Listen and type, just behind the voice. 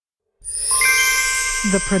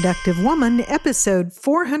The Productive Woman, episode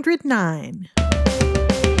 409.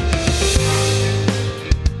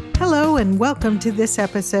 Hello, and welcome to this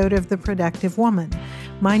episode of The Productive Woman.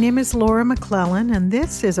 My name is Laura McClellan, and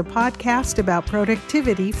this is a podcast about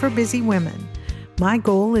productivity for busy women. My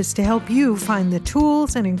goal is to help you find the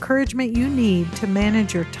tools and encouragement you need to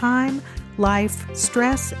manage your time, life,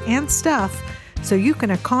 stress, and stuff so you can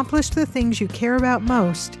accomplish the things you care about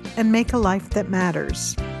most and make a life that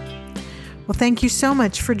matters. Well, thank you so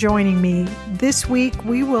much for joining me. This week,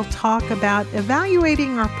 we will talk about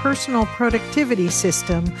evaluating our personal productivity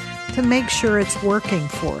system to make sure it's working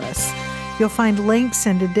for us. You'll find links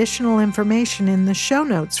and additional information in the show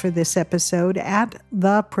notes for this episode at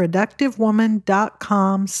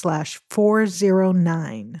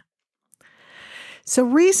theproductivewoman.com/409. So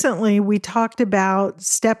recently, we talked about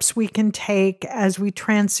steps we can take as we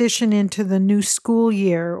transition into the new school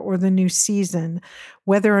year or the new season,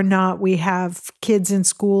 whether or not we have kids in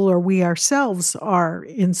school or we ourselves are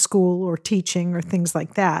in school or teaching or things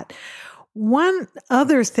like that. One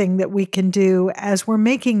other thing that we can do as we're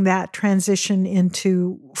making that transition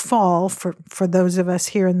into fall for those of us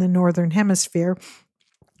here in the Northern Hemisphere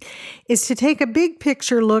is to take a big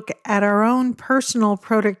picture look at our own personal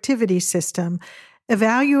productivity system,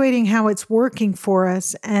 evaluating how it's working for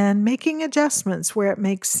us and making adjustments where it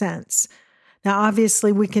makes sense. Now,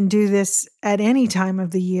 obviously, we can do this at any time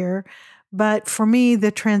of the year, but for me,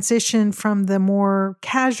 the transition from the more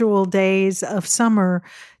casual days of summer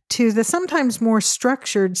to the sometimes more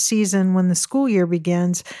structured season when the school year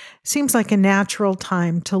begins seems like a natural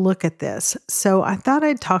time to look at this. So I thought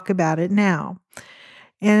I'd talk about it now.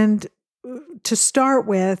 And to start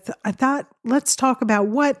with, I thought, let's talk about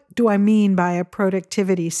what do I mean by a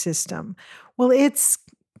productivity system? Well, it's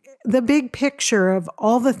the big picture of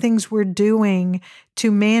all the things we're doing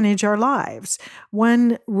to manage our lives.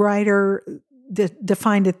 One writer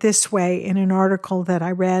defined it this way in an article that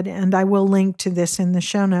I read, and I will link to this in the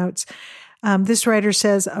show notes. This writer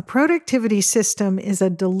says, a productivity system is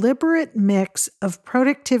a deliberate mix of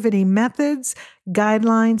productivity methods,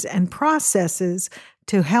 guidelines, and processes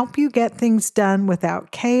to help you get things done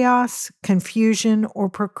without chaos, confusion, or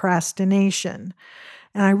procrastination.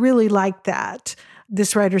 And I really like that.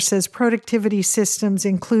 This writer says productivity systems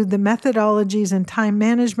include the methodologies and time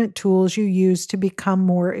management tools you use to become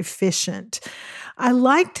more efficient. I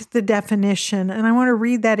liked the definition, and I want to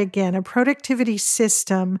read that again. A productivity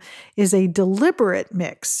system is a deliberate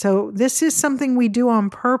mix. So this is something we do on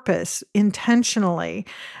purpose, intentionally,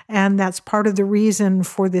 and that's part of the reason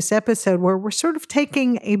for this episode where we're sort of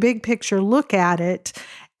taking a big picture look at it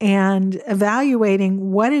and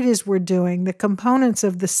evaluating what it is we're doing, the components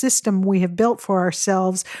of the system we have built for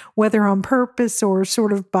ourselves, whether on purpose or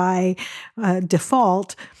sort of by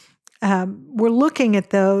default. We're looking at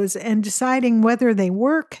those and deciding whether they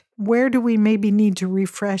work. Where do we maybe need to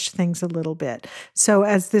refresh things a little bit? So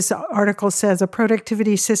as this article says, a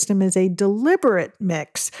productivity system is a deliberate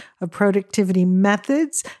mix of productivity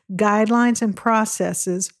methods, guidelines, and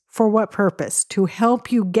processes. For what purpose? To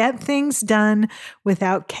help you get things done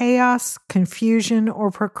without chaos, confusion,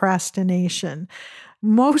 or procrastination.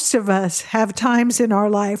 Most of us have times in our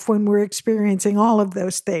life when we're experiencing all of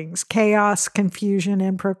those things, chaos, confusion,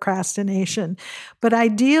 and procrastination. But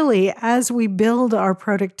ideally, as we build our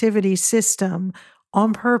productivity system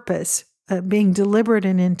on purpose, being deliberate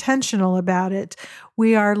and intentional about it,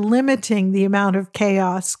 we are limiting the amount of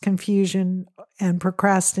chaos, confusion, and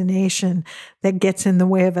procrastination that gets in the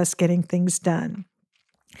way of us getting things done.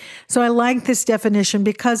 So I like this definition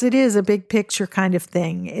because it is a big picture kind of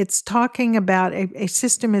thing. It's talking about a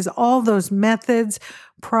system is all those methods,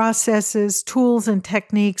 processes, tools, and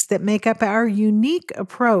techniques that make up our unique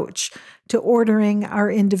approach to ordering our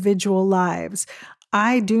individual lives.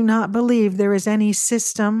 I do not believe there is any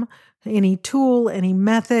system, any tool, any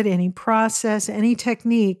method, any process, any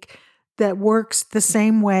technique that works the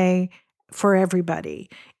same way for everybody.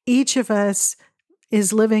 Each of us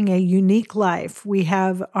is living a unique life. We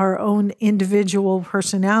have our own individual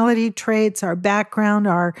personality traits, our background,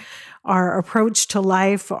 our approach to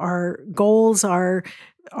life, our goals, our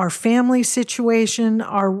family situation,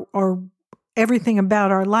 our everything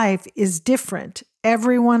about our life is different.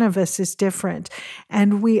 Every one of us is different,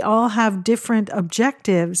 and we all have different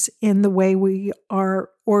objectives in the way we are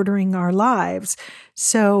ordering our lives.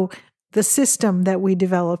 So the system that we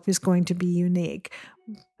develop is going to be unique.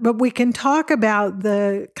 But we can talk about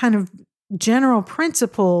the kind of general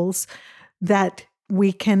principles that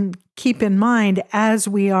we can keep in mind as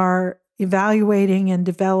we are evaluating and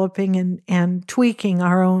developing and tweaking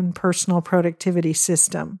our own personal productivity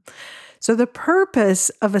system. So the purpose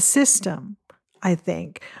of a system, I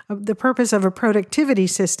think. The purpose of a productivity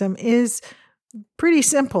system is pretty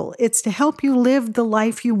simple. It's to help you live the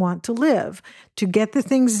life you want to live, to get the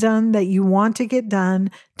things done that you want to get done,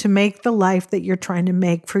 to make the life that you're trying to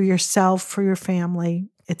make for yourself, for your family,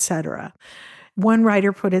 etc. One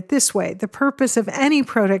writer put it this way: the purpose of any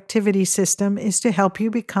productivity system is to help you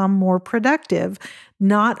become more productive,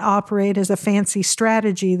 not operate as a fancy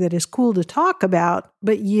strategy that is cool to talk about,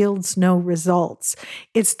 but yields no results.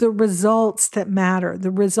 It's the results that matter, the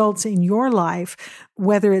results in your life,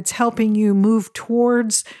 whether it's helping you move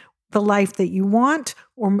towards the life that you want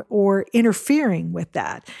or interfering with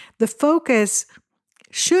that. The focus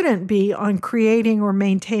shouldn't be on creating or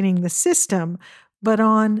maintaining the system, but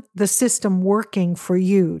on the system working for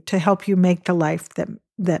you to help you make the life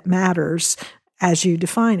that matters as you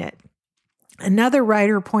define it. Another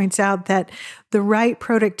writer points out that the right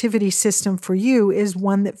productivity system for you is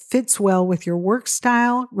one that fits well with your work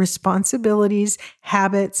style, responsibilities,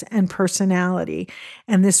 habits, and personality.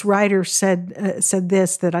 And this writer said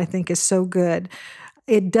this that I think is so good.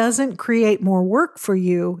 It doesn't create more work for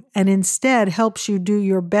you, and instead helps you do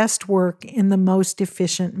your best work in the most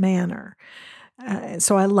efficient manner.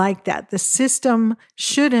 So I like that. The system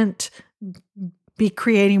shouldn't be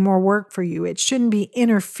creating more work for you. It shouldn't be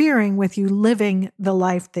interfering with you living the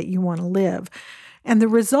life that you want to live. And the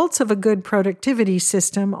results of a good productivity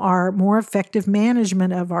system are more effective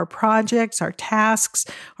management of our projects, our tasks,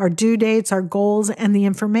 our due dates, our goals, and the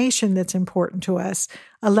information that's important to us,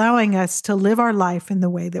 allowing us to live our life in the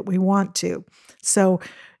way that we want to. So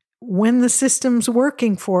when the system's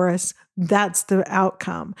working for us, that's the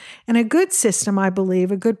outcome. And a good system, I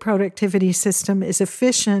believe, a good productivity system is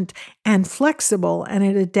efficient and flexible, and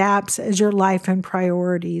it adapts as your life and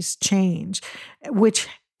priorities change, which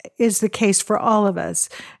is the case for all of us.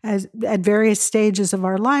 As at various stages of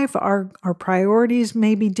our life, our priorities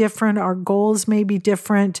may be different, our goals may be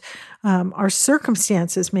different, our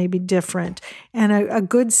circumstances may be different, and a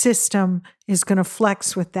good system is going to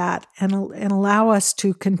flex with that and allow us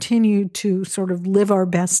to continue to sort of live our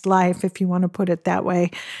best life, if you want to put it that way,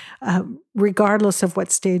 regardless of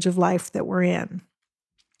what stage of life that we're in.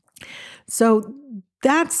 So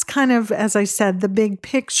that's kind of, as I said, the big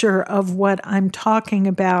picture of what I'm talking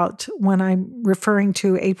about when I'm referring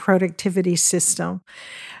to a productivity system.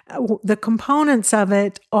 The components of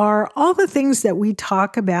it are all the things that we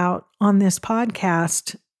talk about on this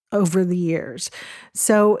podcast over the years.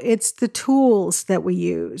 So it's the tools that we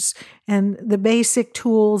use, and the basic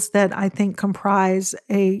tools that I think comprise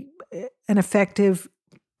an effective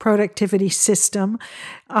productivity system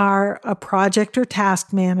are a project or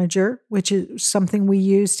task manager, which is something we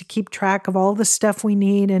use to keep track of all the stuff we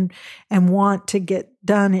need and want to get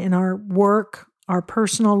done in our work, our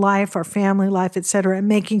personal life, our family life, et cetera, and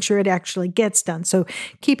making sure it actually gets done. So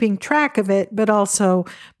keeping track of it, but also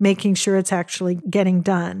making sure it's actually getting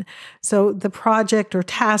done. So the project or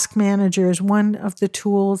task manager is one of the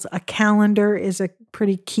tools. A calendar is a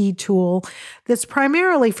pretty key tool that's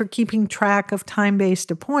primarily for keeping track of time-based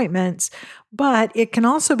appointments, but it can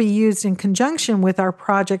also be used in conjunction with our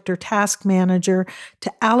project or task manager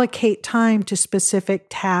to allocate time to specific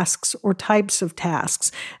tasks or types of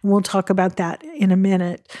tasks. And we'll talk about that in a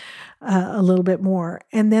minute, a little bit more.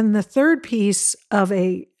 And then the third piece of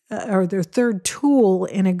the third tool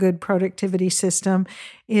in a good productivity system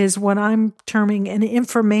is what I'm terming an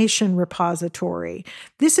information repository.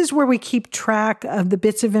 This is where we keep track of the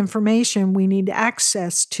bits of information we need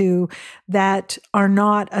access to that are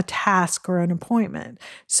not a task or an appointment.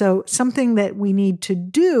 So something that we need to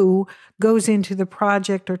do goes into the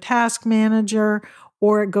project or task manager,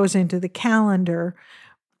 or it goes into the calendar.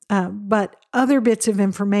 But other bits of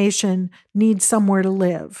information need somewhere to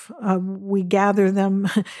live. We gather them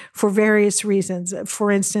for various reasons.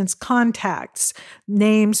 For instance, contacts,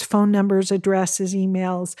 names, phone numbers, addresses,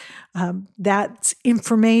 emails. That's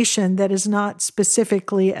information that is not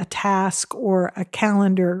specifically a task or a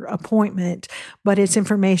calendar appointment, but it's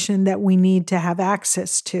information that we need to have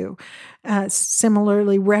access to.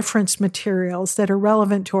 Similarly, reference materials that are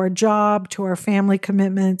relevant to our job, to our family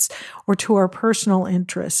commitments, or to our personal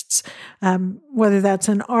interests. Whether that's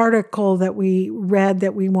an article that we read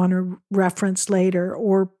that we want to reference later,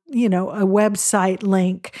 or a website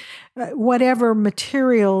link, whatever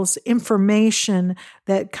materials, information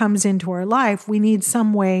that comes into our life, we need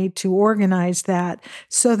some way to organize that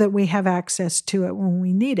so that we have access to it when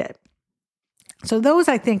we need it. So those,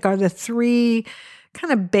 I think, are the three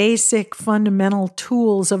kind of basic fundamental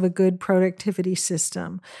tools of a good productivity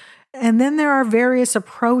system. And then there are various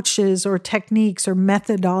approaches or techniques or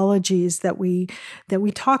methodologies that we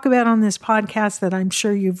talk about on this podcast that I'm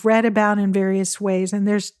sure you've read about in various ways. And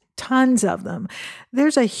there's tons of them.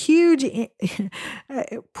 There's a huge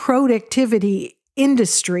productivity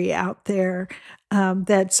industry out there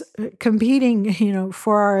that's competing,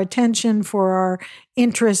 for our attention, for our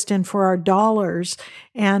interest, and for our dollars.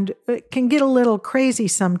 And it can get a little crazy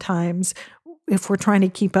sometimes if we're trying to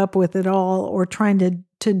keep up with it all or trying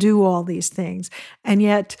to do all these things. And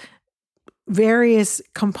yet various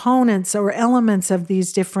components or elements of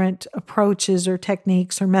these different approaches or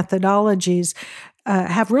techniques or methodologies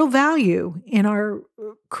have real value in our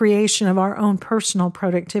creation of our own personal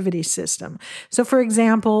productivity system. So, for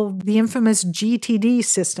example, the infamous GTD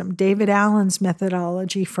system, David Allen's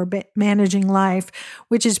methodology for managing life,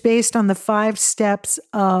 which is based on the 5 steps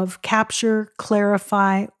of capture,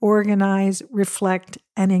 clarify, organize, reflect,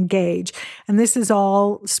 and engage. And this is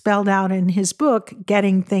all spelled out in his book,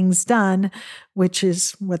 Getting Things Done, which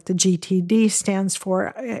is what the GTD stands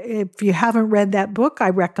for. If you haven't read that book, I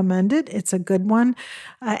recommend it. It's a good one.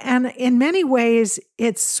 And in many ways,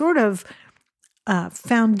 it's sort of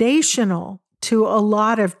foundational to a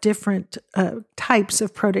lot of different types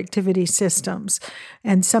of productivity systems,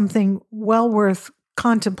 and something well worth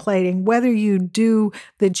contemplating, whether you do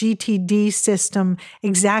the GTD system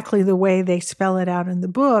exactly the way they spell it out in the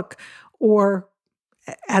book, or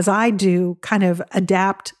as I do, kind of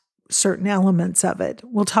adapt certain elements of it.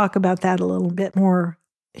 We'll talk about that a little bit more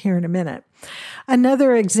here in a minute.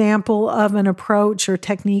 Another example of an approach or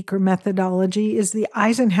technique or methodology is the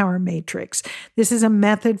Eisenhower matrix. This is a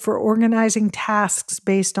method for organizing tasks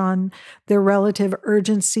based on their relative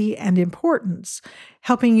urgency and importance,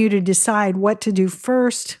 helping you to decide what to do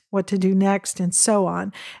first, what to do next, and so on.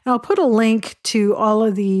 And I'll put a link to all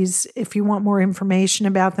of these if you want more information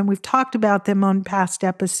about them. We've talked about them on past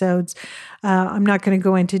episodes. I'm not going to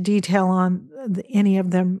go into detail on any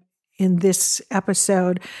of them in this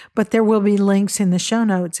episode, but there will be links in the show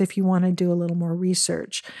notes if you want to do a little more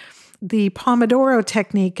research. The Pomodoro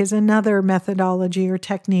technique is another methodology or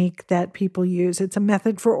technique that people use. It's a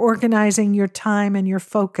method for organizing your time and your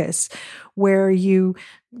focus, where you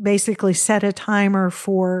basically set a timer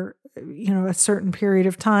for a certain period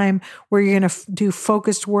of time where you're going to do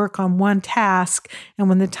focused work on one task. And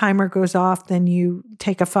when the timer goes off, then you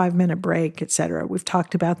take a 5-minute break, etc. We've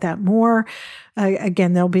talked about that more.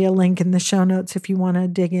 Again, there'll be a link in the show notes if you want to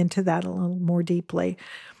dig into that a little more deeply.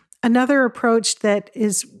 Another approach that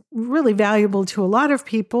is really valuable to a lot of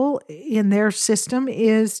people in their system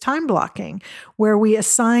is time blocking, where we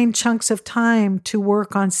assign chunks of time to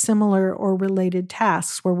work on similar or related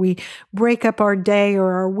tasks, where we break up our day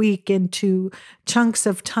or our week into chunks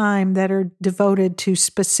of time that are devoted to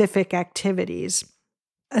specific activities.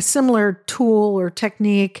 A similar tool or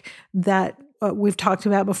technique that we've talked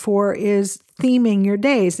about before is theming your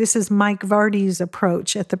days. This is Mike Vardy's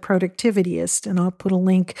approach at The Productivityist, and I'll put a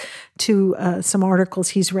link to some articles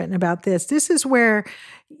he's written about this. This is where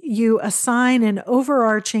you assign an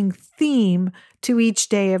overarching theme to each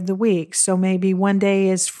day of the week. So maybe one day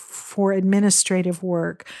is for administrative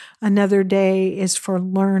work, another day is for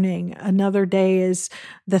learning, another day is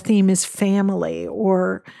the theme is family,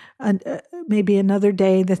 or maybe another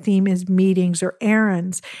day the theme is meetings or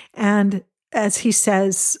errands. And as he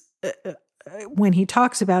says, when he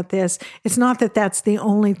talks about this, it's not that that's the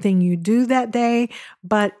only thing you do that day,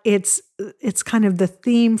 but it's kind of the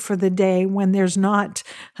theme for the day. When there's not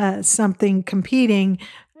something competing,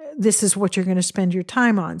 this is what you're going to spend your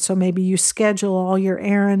time on. So maybe you schedule all your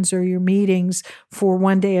errands or your meetings for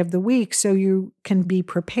one day of the week so you can be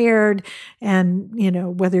prepared. And,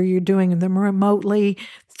 whether you're doing them remotely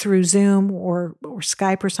through Zoom or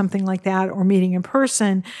Skype or something like that, or meeting in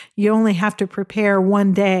person, you only have to prepare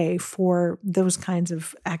one day for those kinds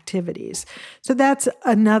of activities. So that's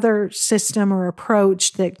another system or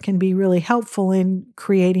approach that can be really helpful in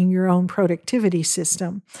creating your own productivity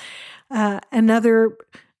system. Another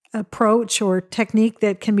approach or technique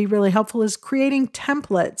that can be really helpful is creating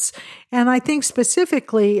templates. And I think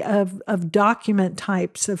specifically of document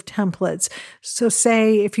types of templates. So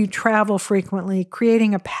say if you travel frequently,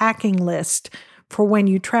 creating a packing list for when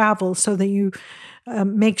you travel so that you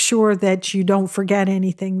make sure that you don't forget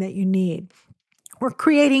anything that you need. Or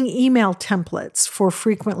creating email templates for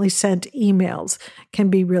frequently sent emails can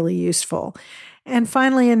be really useful. And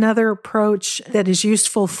finally, another approach that is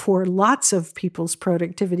useful for lots of people's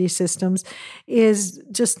productivity systems is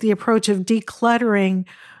just the approach of decluttering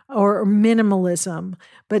or minimalism,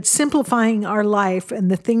 but simplifying our life and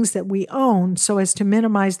the things that we own so as to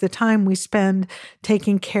minimize the time we spend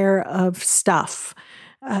taking care of stuff.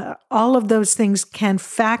 All of those things can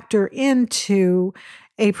factor into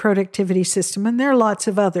a productivity system. And there are lots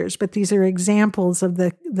of others, but these are examples of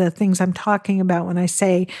the things I'm talking about when I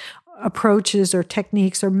say approaches or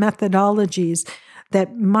techniques or methodologies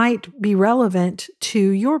that might be relevant to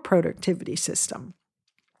your productivity system.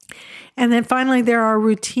 And then finally, there are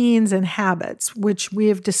routines and habits, which we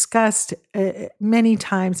have discussed many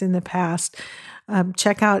times in the past.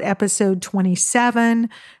 Check out episode 27,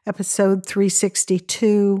 episode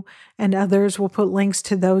 362, and others. We'll put links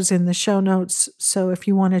to those in the show notes. So if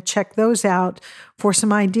you want to check those out for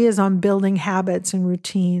some ideas on building habits and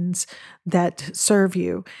routines that serve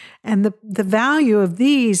you. And the value of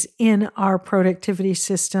these in our productivity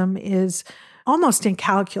system is almost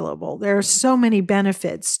incalculable. There are so many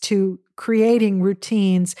benefits to creating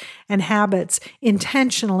routines and habits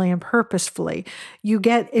intentionally and purposefully. You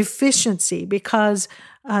get efficiency because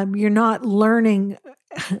you're not learning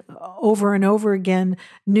over and over again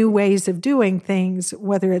new ways of doing things,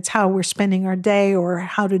 whether it's how we're spending our day or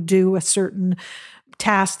how to do a certain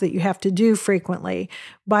task that you have to do frequently.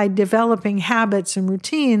 By developing habits and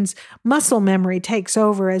routines, muscle memory takes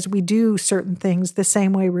over as we do certain things the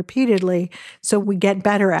same way repeatedly, so we get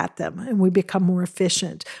better at them and we become more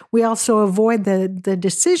efficient. We also avoid the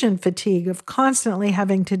decision fatigue of constantly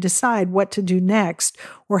having to decide what to do next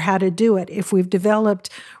or how to do it. If we've developed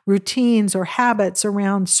routines or habits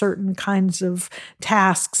around certain kinds of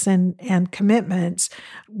tasks and commitments,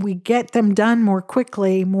 we get them done more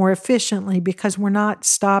quickly, more efficiently, because we're not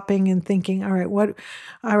stopping and thinking, all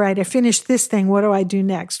right, I finished this thing. What do I do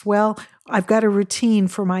next? Well, I've got a routine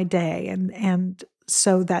for my day. And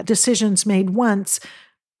so that decision's made once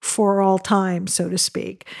for all time, so to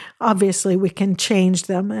speak. Obviously, we can change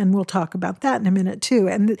them, and we'll talk about that in a minute too.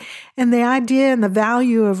 And the idea and the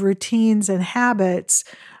value of routines and habits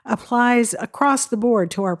applies across the board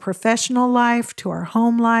to our professional life, to our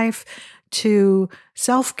home life, to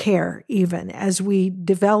self-care even, as we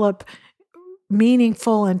develop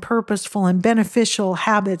meaningful and purposeful and beneficial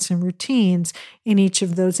habits and routines in each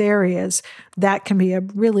of those areas. That can be a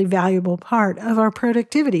really valuable part of our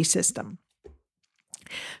productivity system.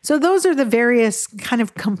 So those are the various kind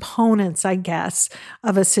of components, I guess,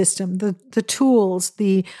 of a system, the tools,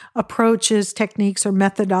 the approaches, techniques, or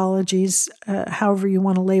methodologies, however you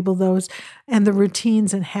want to label those, and the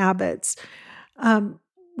routines and habits.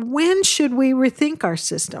 When should we rethink our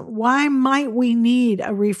system? Why might we need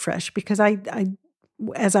a refresh? Because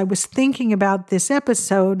as I was thinking about this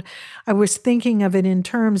episode, I was thinking of it in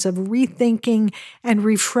terms of rethinking and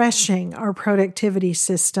refreshing our productivity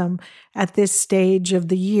system at this stage of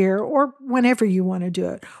the year or whenever you want to do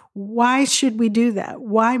it. Why should we do that?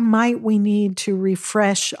 Why might we need to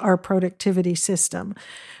refresh our productivity system?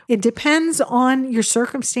 It depends on your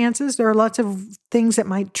circumstances. There are lots of things that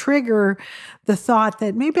might trigger the thought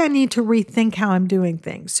that maybe I need to rethink how I'm doing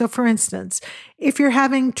things. So for instance, if you're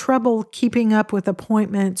having trouble keeping up with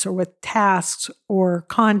appointments or with tasks or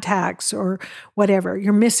contacts or whatever,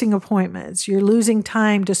 you're missing appointments, you're losing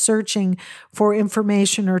time to searching for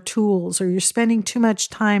information or tools, or you're spending too much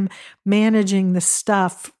time managing the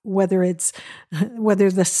stuff, whether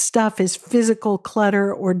the stuff is physical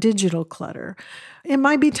clutter or digital clutter. It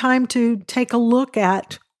might be time to take a look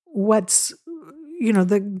at what's,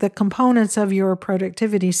 the components of your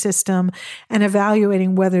productivity system and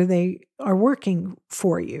evaluating whether they are working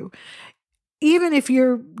for you. Even if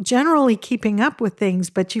you're generally keeping up with things,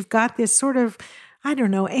 but you've got this sort of,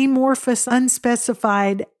 amorphous,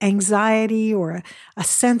 unspecified anxiety or a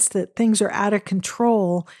sense that things are out of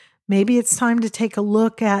control, maybe it's time to take a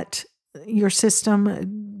look at your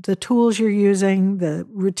system, the tools you're using, the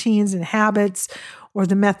routines and habits, or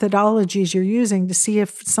the methodologies you're using to see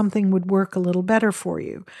if something would work a little better for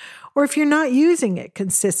you. Or if you're not using it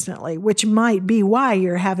consistently, which might be why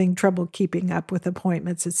you're having trouble keeping up with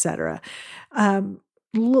appointments, etc.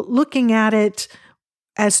 Looking at it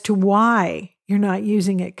as to why you're not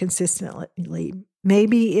using it consistently.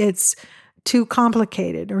 Maybe it's too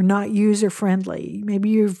complicated or not user-friendly. Maybe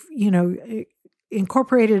you've,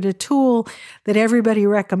 incorporated a tool that everybody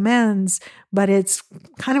recommends, but it's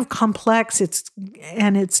kind of complex.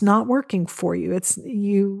 It's not working for you.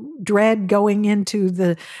 You dread going into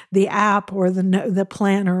the app or the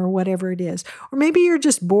planner or whatever it is. Or maybe you're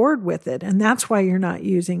just bored with it, and that's why you're not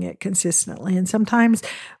using it consistently. And sometimes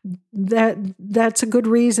that's a good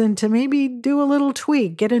reason to maybe do a little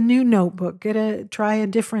tweak, get a new notebook, try a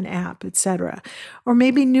different app, etc. Or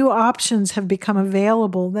maybe new options have become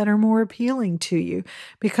available that are more appealing to you,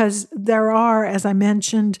 because there are, as I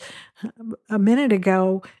mentioned a minute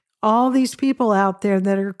ago, all these people out there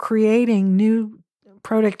that are creating new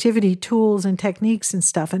productivity tools and techniques and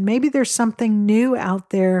stuff. And maybe there's something new out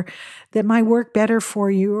there that might work better for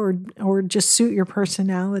you or just suit your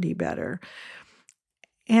personality better.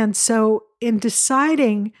 And so in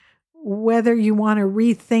deciding whether you want to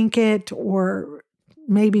rethink it or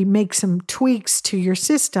maybe make some tweaks to your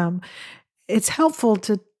system, it's helpful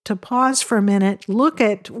to pause for a minute, look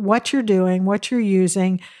at what you're doing, what you're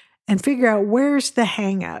using, and figure out where's the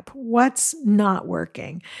hang up, what's not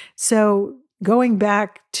working. So going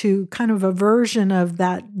back to kind of a version of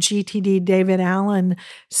that GTD David Allen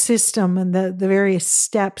system and the various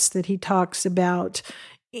steps that he talks about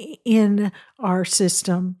in our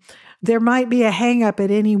system, there might be a hang up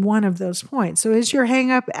at any one of those points. So is your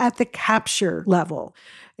hang up at the capture level?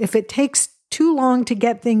 If it takes too long to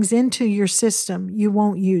get things into your system, you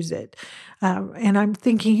won't use it. And I'm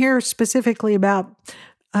thinking here specifically about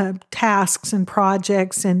tasks and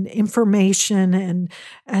projects and information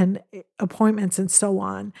and appointments and so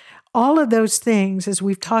on. All of those things, as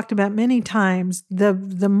we've talked about many times, the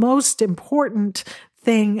most important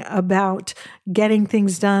thing about getting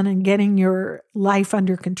things done and getting your life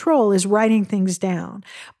under control is writing things down.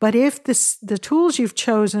 But if the tools you've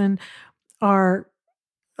chosen are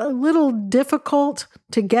a little difficult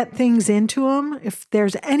to get things into them, if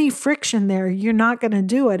there's any friction there, you're not going to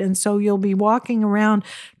do it. And so you'll be walking around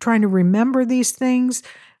trying to remember these things,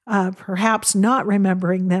 perhaps not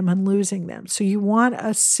remembering them and losing them. So you want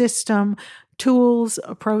a system, tools,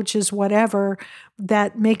 approaches, whatever,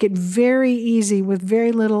 that make it very easy with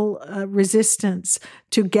very little resistance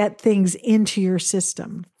to get things into your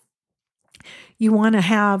system. You want to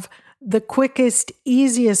have the quickest,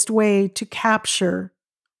 easiest way to capture,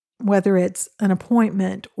 whether it's an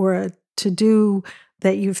appointment or a to-do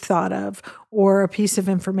that you've thought of or a piece of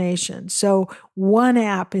information. So one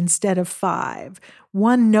app instead of 5,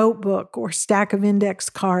 one notebook or stack of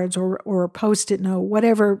index cards or a Post-it note,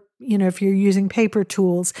 whatever, if you're using paper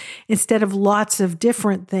tools, instead of lots of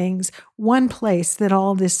different things, one place that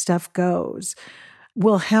all this stuff goes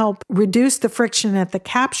will help reduce the friction at the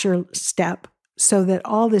capture step so that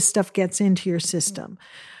all this stuff gets into your system.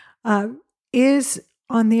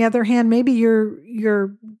 On the other hand, maybe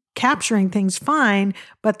you're capturing things fine,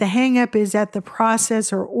 but the hang up is at the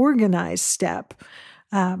process or organized step.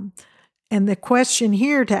 And the question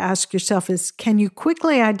here to ask yourself is, can you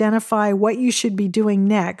quickly identify what you should be doing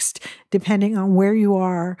next, depending on where you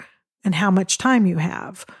are and how much time you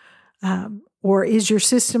have? Or is your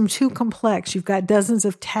system too complex? You've got dozens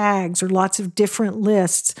of tags or lots of different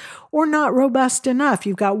lists, or not robust enough.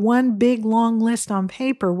 You've got one big, long list on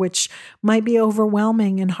paper, which might be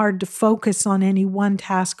overwhelming and hard to focus on any one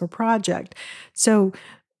task or project. So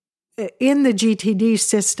in the GTD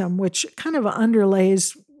system, which kind of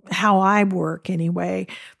underlays how I work anyway,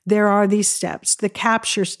 there are these steps. The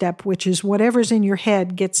capture step, which is whatever's in your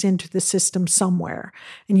head gets into the system somewhere,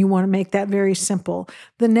 and you want to make that very simple.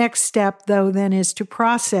 The next step, though, then is to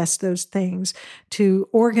process those things, to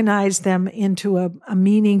organize them into a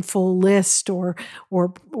meaningful list or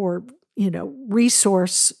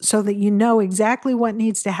resource so that you know exactly what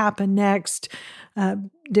needs to happen next,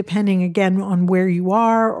 depending, again, on where you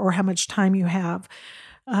are or how much time you have.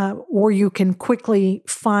 Or you can quickly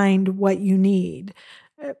find what you need,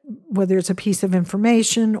 whether it's a piece of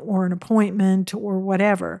information or an appointment or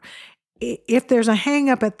whatever. If there's a hang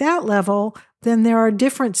up at that level, then there are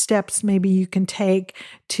different steps maybe you can take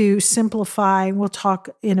to simplify. We'll talk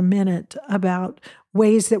in a minute about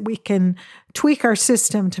ways that we can tweak our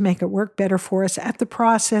system to make it work better for us at the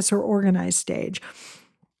process or organized stage.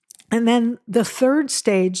 And then the third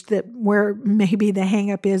stage, where maybe the hang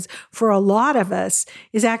up is for a lot of us,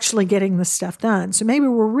 is actually getting the stuff done. So maybe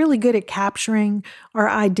we're really good at capturing our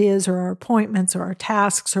ideas or our appointments or our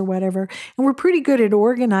tasks or whatever, and we're pretty good at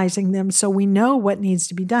organizing them so we know what needs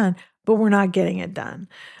to be done, but we're not getting it done.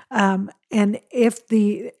 And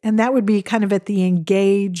that would be kind of at the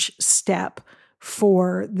engage step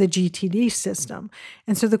for the GTD system.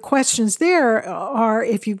 And so the questions there are,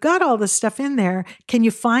 if you've got all this stuff in there, can you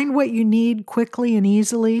find what you need quickly and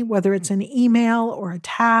easily, whether it's an email or a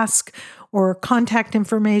task or contact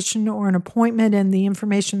information or an appointment and the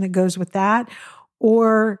information that goes with that?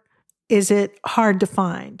 Or is it hard to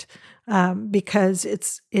find because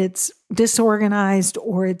it's disorganized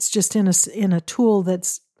or it's just in a tool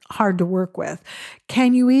that's hard to work with?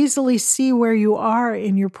 Can you easily see where you are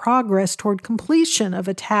in your progress toward completion of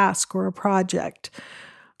a task or a project?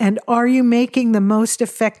 And are you making the most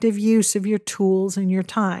effective use of your tools and your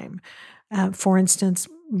time? For instance,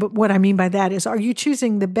 but what I mean by that is, are you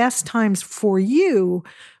choosing the best times for you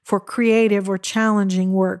for creative or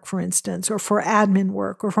challenging work, for instance, or for admin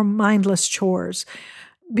work or for mindless chores?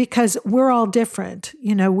 because we're all different.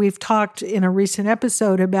 We've talked in a recent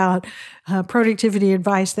episode about productivity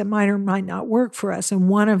advice that might or might not work for us. And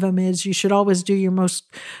one of them is you should always do your most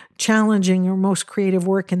challenging or most creative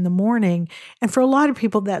work in the morning. And for a lot of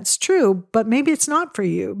people, that's true, but maybe it's not for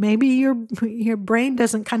you. Maybe your brain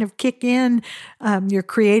doesn't kind of kick in, your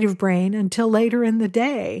creative brain, until later in the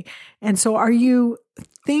day. And so are you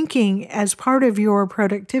thinking, as part of your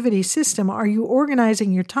productivity system, are you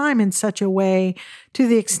organizing your time in such a way, to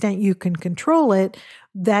the extent you can control it,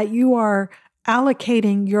 that you are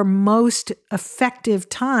allocating your most effective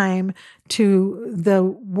time to the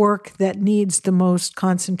work that needs the most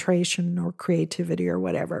concentration or creativity or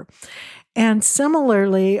whatever? And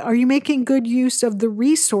similarly, are you making good use of the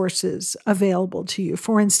resources available to you?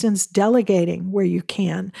 For instance, delegating where you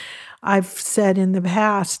can. I've said in the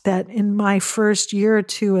past that in my first year or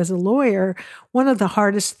two as a lawyer, one of the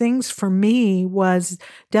hardest things for me was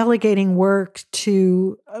delegating work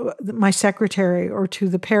to my secretary or to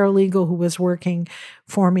the paralegal who was working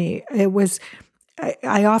for me.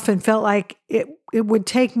 I often felt like it would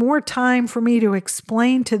take more time for me to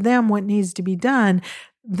explain to them what needs to be done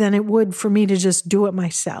than it would for me to just do it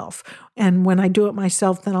myself. And when I do it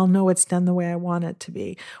myself, then I'll know it's done the way I want it to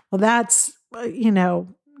be. Well, that's,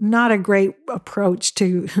 not a great approach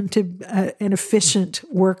to an efficient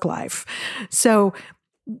work life. So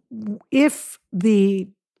if the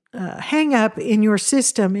hang up in your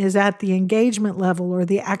system is at the engagement level or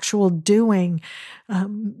the actual doing,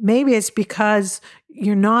 maybe it's because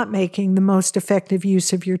you're not making the most effective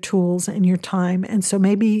use of your tools and your time. And so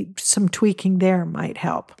maybe some tweaking there might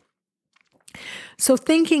help. So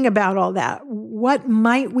thinking about all that, what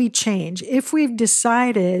might we change if we've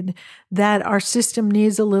decided that our system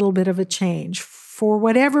needs a little bit of a change for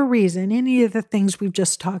whatever reason, any of the things we've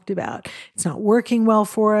just talked about? It's not working well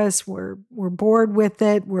for us. We're bored with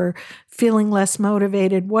it. We're feeling less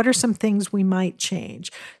motivated. What are some things we might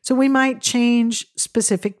change? So we might change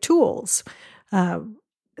specific tools.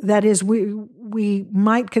 That is, we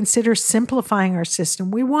might consider simplifying our system.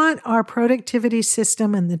 We want our productivity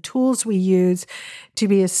system and the tools we use to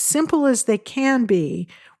be as simple as they can be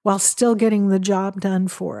while still getting the job done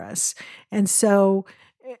for us. And so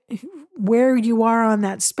where you are on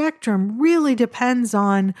that spectrum really depends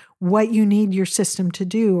on what you need your system to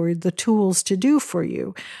do or the tools to do for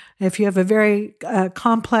you. If you have a very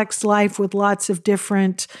complex life with lots of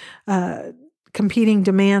different competing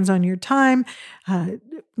demands on your time,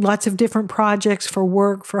 lots of different projects for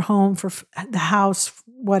work, for home, for the house,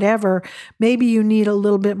 whatever, maybe you need a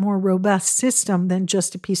little bit more robust system than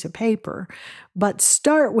just a piece of paper. But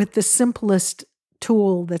start with the simplest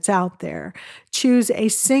tool that's out there. Choose a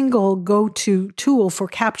single go-to tool for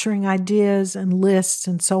capturing ideas and lists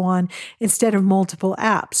and so on, instead of multiple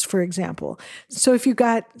apps, for example. So if you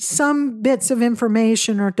got some bits of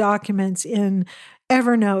information or documents in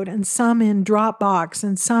Evernote and some in Dropbox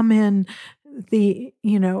and some in the,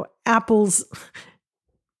 Apple's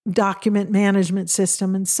document management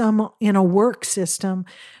system and some in a work system,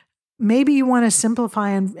 maybe you want to simplify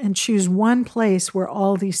and choose one place where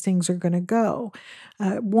all these things are going to go.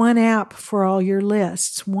 One app for all your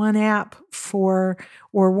lists, one app or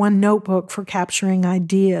one notebook for capturing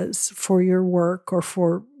ideas for your work or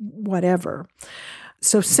for whatever.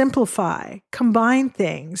 So simplify, combine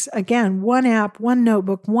things. Again, one app, one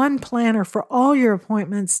notebook, one planner for all your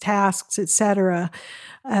appointments, tasks, etc.,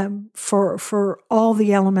 for all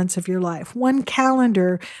the elements of your life. One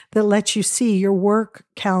calendar that lets you see your work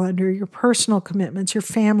calendar, your personal commitments, your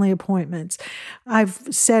family appointments. I've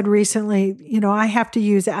said recently, I have to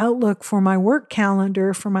use Outlook for my work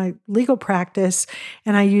calendar for my legal practice,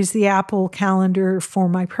 and I use the Apple calendar for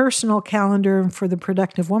my personal calendar and for the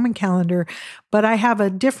Productive Woman calendar. But I have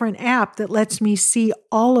a different app that lets me see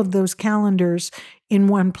all of those calendars in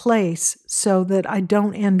one place so that I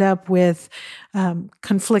don't end up with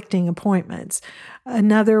conflicting appointments.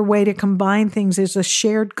 Another way to combine things is a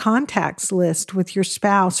shared contacts list with your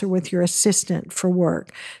spouse or with your assistant for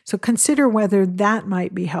work. So consider whether that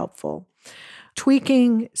might be helpful.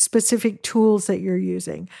 Tweaking specific tools that you're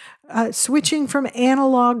using. Switching from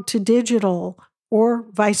analog to digital or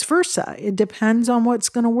vice versa. It depends on what's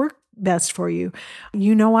going to work best for you.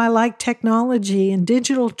 I like technology, and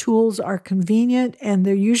digital tools are convenient and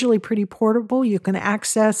they're usually pretty portable. You can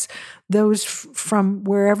access those from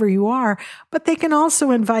wherever you are, but they can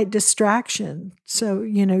also invite distraction. So,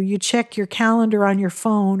 you check your calendar on your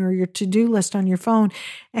phone or your to-do list on your phone,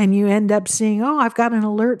 and you end up seeing, oh, I've got an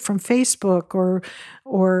alert from Facebook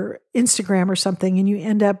or Instagram or something, and you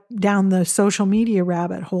end up down the social media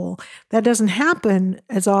rabbit hole. That doesn't happen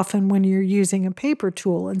as often when you're using a paper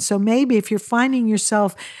tool. And so maybe if you're finding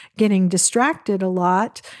yourself getting distracted a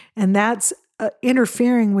lot, and that's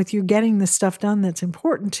interfering with you getting the stuff done that's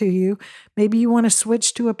important to you, maybe you want to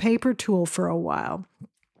switch to a paper tool for a while.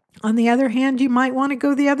 On the other hand, you might want to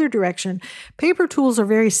go the other direction. Paper tools are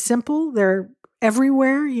very simple. They're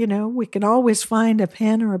everywhere. We can always find a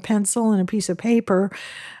pen or a pencil and a piece of paper,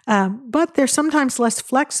 but they're sometimes less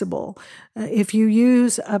flexible. If you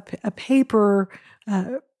use a paper,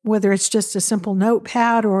 whether it's just a simple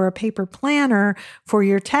notepad or a paper planner for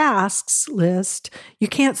your tasks list, you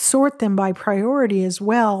can't sort them by priority as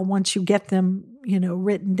well once you get them,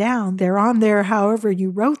 written down. They're on there however you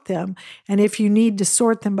wrote them. And if you need to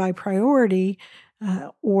sort them by priority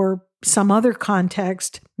or some other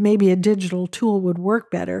context, maybe a digital tool would work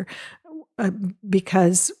better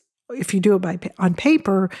because if you do it on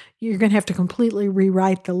paper, you're going to have to completely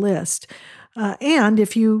rewrite the list. And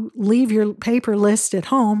if you leave your paper list at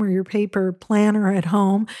home or your paper planner at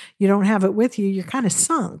home, you don't have it with you, you're kind of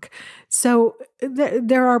sunk. So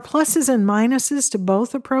there are pluses and minuses to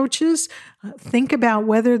both approaches. Think about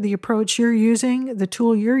whether the approach you're using, the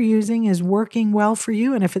tool you're using, is working well for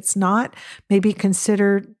you. And if it's not, maybe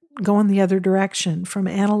consider going the other direction from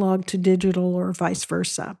analog to digital or vice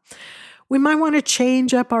versa. We might want to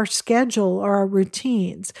change up our schedule or our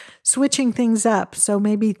routines, switching things up. So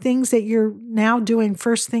maybe things that you're now doing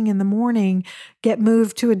first thing in the morning get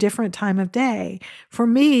moved to a different time of day. For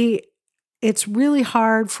me, it's really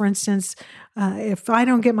hard, for instance, if I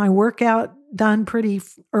don't get my workout done pretty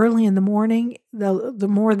early in the morning, the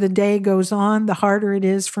more the day goes on, the harder it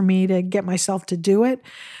is for me to get myself to do it.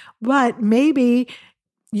 But maybe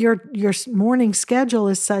your morning schedule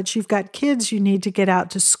is such, you've got kids you need to get out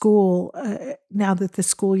to school now that the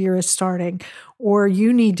school year is starting, or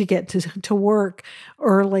you need to get to work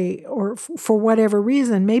early, or for whatever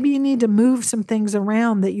reason. Maybe you need to move some things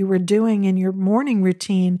around that you were doing in your morning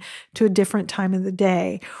routine to a different time of the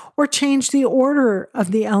day, or change the order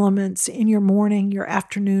of the elements in your morning, your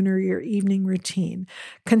afternoon, or your evening routine.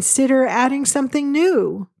 Consider adding something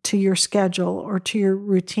new to your schedule or to your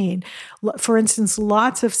routine. For instance,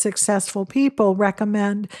 lots of successful people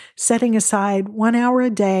recommend setting aside 1 hour a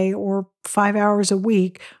day or 5 hours a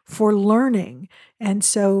week for learning. And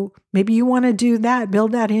so maybe you want to do that,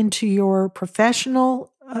 build that into your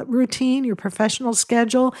professional routine, your professional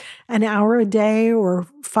schedule, 1 hour a day or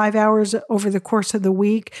 5 hours over the course of the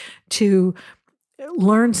week to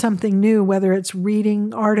learn something new, whether it's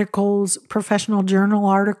reading articles, professional journal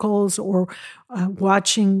articles, or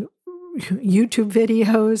watching YouTube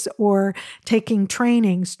videos, or taking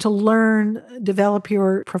trainings to learn, develop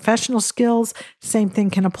your professional skills. Same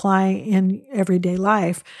thing can apply in everyday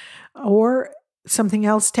life. Or something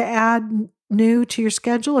else to add new to your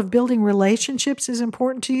schedule, if building relationships is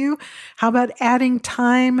important to you, how about adding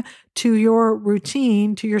time to your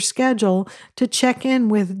routine, to your schedule, to check in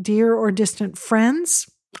with dear or distant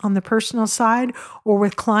friends on the personal side, or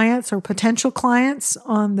with clients or potential clients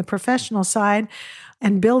on the professional side,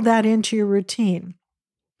 and build that into your routine.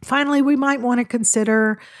 Finally, we might want to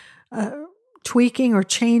consider tweaking or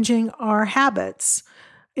changing our habits.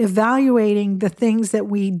 Evaluating the things that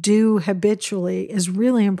we do habitually is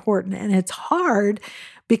really important. And it's hard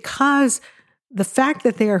because the fact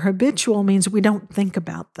that they are habitual means we don't think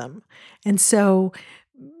about them. And so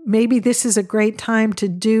maybe this is a great time to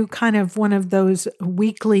do kind of one of those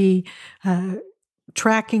weekly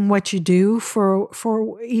tracking what you do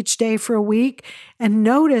for each day for a week, and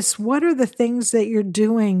notice what are the things that you're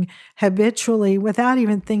doing habitually without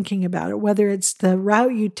even thinking about it, whether it's the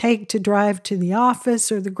route you take to drive to the office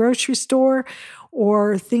or the grocery store,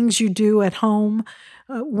 or things you do at home,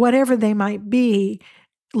 whatever they might be.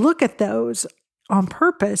 Look at those on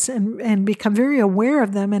purpose and become very aware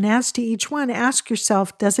of them. And as to each one, ask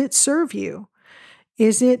yourself, does it serve you?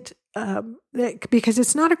 Is it because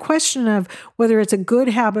it's not a question of whether it's a good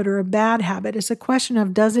habit or a bad habit. It's a question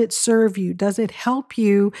of, does it serve you? Does it help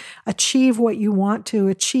you achieve what you want to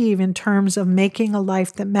achieve in terms of making a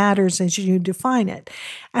life that matters as you define it?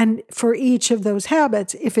 And for each of those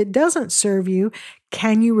habits, if it doesn't serve you,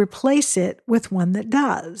 can you replace it with one that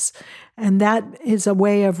does? And that is a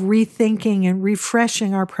way of rethinking and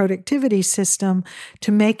refreshing our productivity system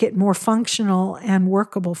to make it more functional and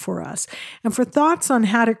workable for us. And for thoughts on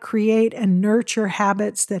how to create and nurture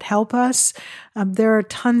habits that help us. There are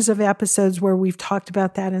tons of episodes where we've talked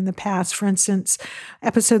about that in the past. For instance,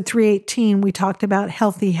 episode 318, we talked about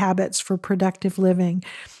healthy habits for productive living.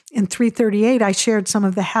 In 338, I shared some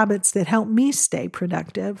of the habits that help me stay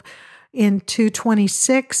productive. In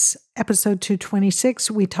episode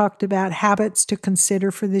 226, we talked about habits to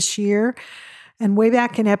consider for this year. And way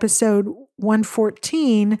back in episode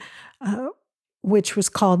 114, which was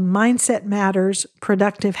called Mindset Matters,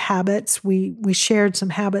 Productive Habits, we shared some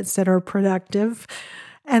habits that are productive.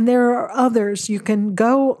 And there are others. You can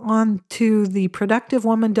go on to the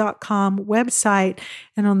productivewoman.com website,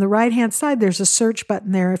 and on the right-hand side, there's a search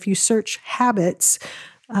button there. If you search habits,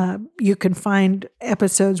 you can find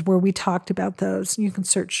episodes where we talked about those. You can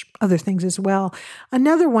search other things as well.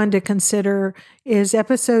 Another one to consider is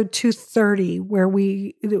episode 230, where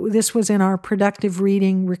this was in our Productive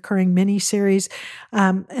Reading recurring mini-series.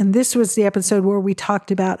 And this was the episode where we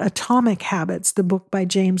talked about Atomic Habits, the book by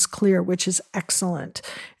James Clear, which is excellent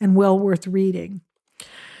and well worth reading.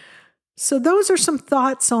 So those are some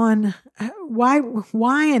thoughts on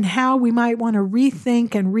why and how we might want to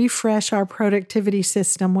rethink and refresh our productivity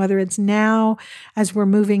system, whether it's now as we're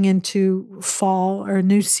moving into fall or a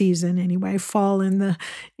new season anyway, fall in the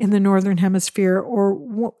Northern Hemisphere,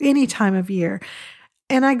 or any time of year.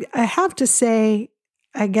 And I have to say,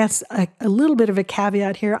 I guess a little bit of a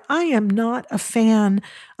caveat here, I am not a fan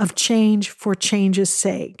of change for change's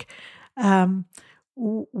sake.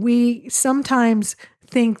 We sometimes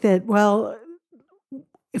think that, well,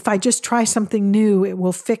 if I just try something new, it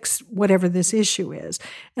will fix whatever this issue is.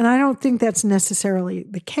 And I don't think that's necessarily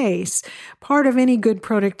the case. Part of any good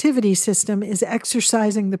productivity system is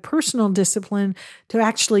exercising the personal discipline to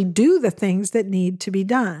actually do the things that need to be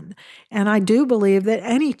done. And I do believe that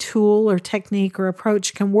any tool or technique or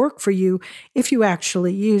approach can work for you if you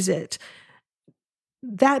actually use it.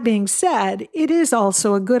 That being said, it is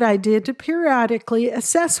also a good idea to periodically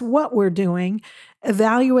assess what we're doing,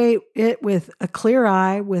 evaluate it with a clear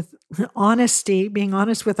eye, with honesty, being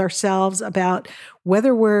honest with ourselves about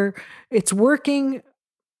whether it's working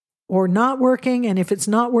or not working. And if it's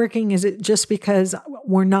not working, is it just because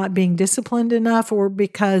we're not being disciplined enough, or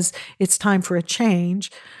because it's time for a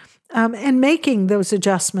change? And making those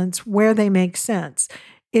adjustments where they make sense.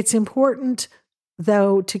 It's important,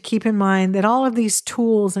 though, to keep in mind that all of these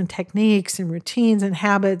tools and techniques and routines and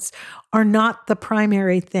habits are not the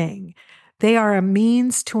primary thing. They are a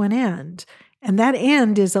means to an end, and that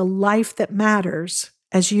end is a life that matters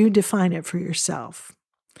as you define it for yourself.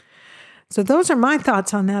 So those are my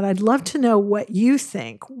thoughts on that. I'd love to know what you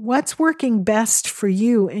think. What's working best for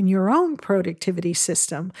you in your own productivity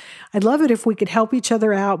system? I'd love it if we could help each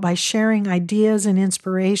other out by sharing ideas and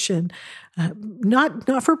inspiration,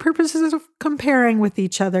 not for purposes of comparing with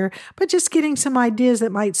each other, but just getting some ideas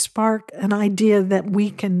that might spark an idea that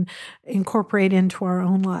we can incorporate into our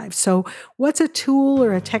own lives. So what's a tool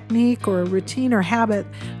or a technique or a routine or habit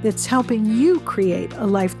that's helping you create a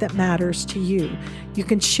life that matters to you? You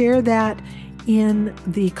can share that in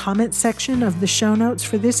the comment section of the show notes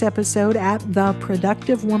for this episode at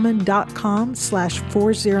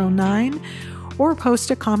theproductivewoman.com/409, or post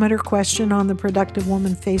a comment or question on the Productive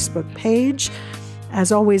Woman Facebook page.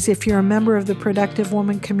 As always, if you're a member of the Productive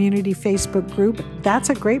Woman Community Facebook group, that's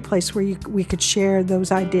a great place where we could share those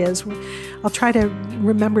ideas. I'll try to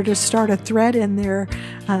remember to start a thread in there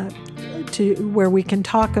where we can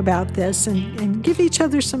talk about this and give each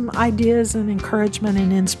other some ideas and encouragement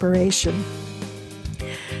and inspiration.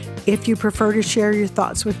 If you prefer to share your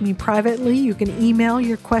thoughts with me privately, you can email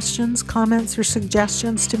your questions, comments, or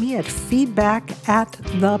suggestions to me at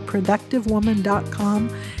feedback@theproductivewoman.com,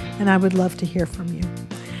 and I would love to hear from you.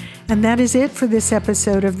 And that is it for this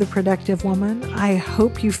episode of The Productive Woman. I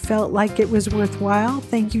hope you felt like it was worthwhile.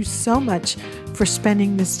 Thank you so much for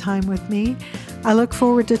spending this time with me. I look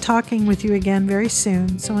forward to talking with you again very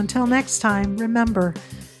soon. So until next time, remember,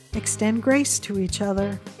 extend grace to each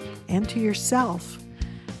other and to yourself,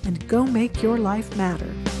 and go make your life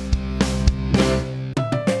matter.